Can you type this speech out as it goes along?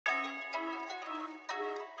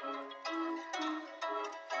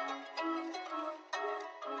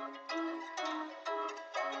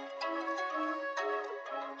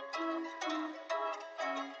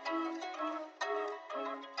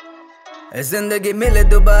जिंदगी मिले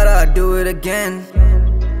दोबारा, I do it again.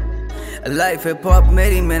 Life hip hop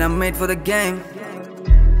मेरी, man, I'm made for the game.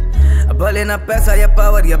 भले ना पैसा या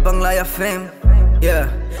पावर या बंगला या fame. Yeah,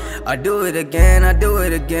 I do it again, I do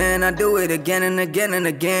it again, I do it again and again and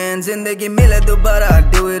again. जिंदगी मिले दोबारा, I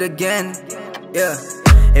do it again. Yeah,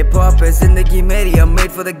 hip hop है जिंदगी मेरी, I'm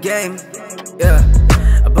made for the game. Yeah,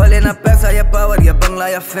 भले ना पैसा या पावर या बंगला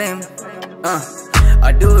या fame.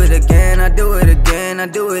 I do it again, I do it again, I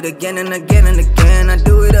do it again and again and again. I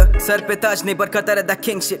do it sir पे ताज नहीं पर खाता रहता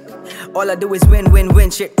king shit. All I do is win win win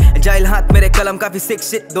shit. जाइल हाथ मेरे कलम काफी sick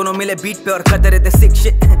shit. दोनों मिले beat पे और खाता रहते sick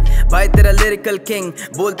shit. भाई तेरा lyrical king,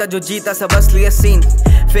 बोलता जो जीता सब असली है scene.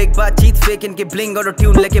 Fake बातचीत fake इनके bling और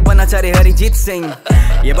ट्यून लेके बना चारे हरिजीत सिंह.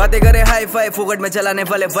 ये बातें करे हाई फाई, फुकट में चलाने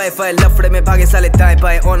वाले वाईफाई, लफड़े में भागे साले दाएं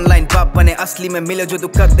बाएं. ऑनलाइन बाप बने असली में मिले जो तू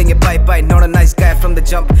कर देंगे bye bye. Not a nice guy from the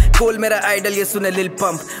jump. कोल मेरा आइडल ये सुने लिल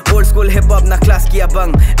pump. Old school hip hop ना क्लास किया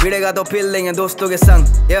बंग. भिड़ेगा तो पिल लेंगे दोस्तों के संग.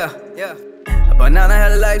 बनाना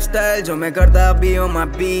है लाइफस्टाइल जो मैं करता अभी on my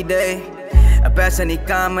B-day. पैसा नहीं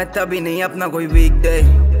काम है तभी नहीं अपना कोई weekday.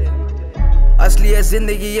 असली है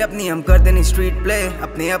जिंदगी अपनी, हम करते नहीं स्ट्रीट प्ले.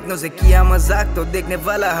 अपने अपनों से किया मजाक तो देखने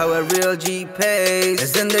वाला how a real G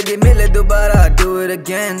pays. जिंदगी मिले दोबारा, I do it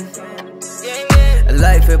again.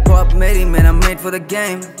 Life hip hop मेरी, man, I'm made for the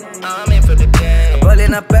game. भले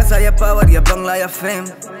ना पैसा या पावर या बंगला या fame.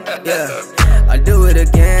 Yeah, I do it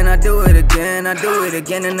again, I do it again, I do it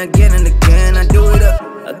again and again and again. I do it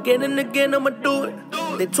again and again, I'ma do it.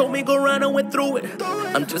 They told me go round, I went through it.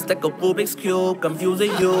 I'm just like a Rubik's Cube,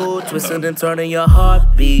 confusing you, twisting and turning your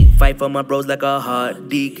heartbeat. Fight for my bros like a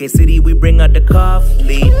heartbeat. K-City, we bring out the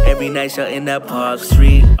coffee. Every night, shot in that Park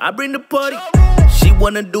Street. I bring the party. She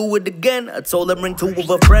wanna do it again. I told her bring 2 of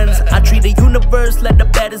her friends. I treat the universe like the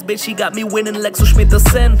baddest bitch. She got me winning like Sushmita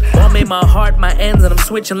Sen. Bomb in my heart, my ends, and I'm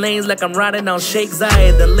switching lanes like I'm riding on Sheikh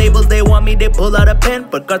Zayed. The labels they want me, they pull out a pen.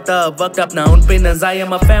 But karta fucked up now on pin as I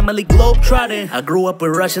am a family globe trotting. I grew up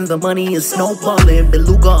with Russians, the money is snowballing.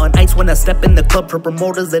 Beluga on ice when I step in the club. For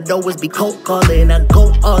promoters that always be cold calling. I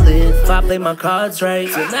go all in if I play my cards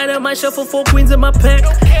right. Tonight I might shuffle 4 queens in my pack,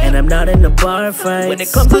 and I'm not in the bar fight. When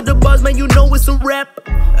it comes to the bars, man, you know it's a rap.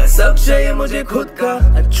 सब चाहिए मुझे खुद का.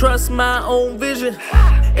 I trust my own vision.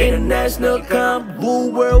 International combo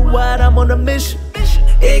worldwide, I'm on a mission.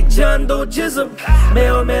 एक जान दो जिस्म, मैं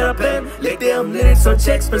और मेरा पेन लिखते हम lyrics और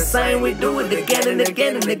checks पर sign. We do it again and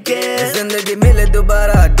again and again. जिंदगी मिले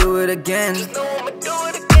दोबारा, I do it again.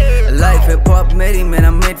 Life hip hop मेरी, man,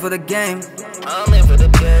 I'm made for the game.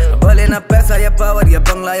 भले ना पैसा या पावर या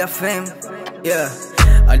बंगला या fame. Yeah,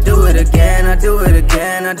 I do it again, I do it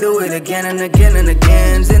again, I do it again and again and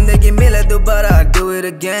again. जिंदगी मिले दोबारा, I do it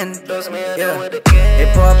again. Yeah,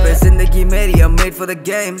 hip hop है जिंदगी मेरी, I'm made for the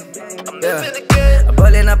game. Yeah,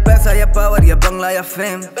 भले ना पैसा या पावर या बंगला या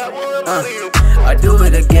fame. I do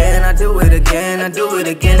it again, I do it again, I do it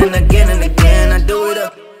again and again.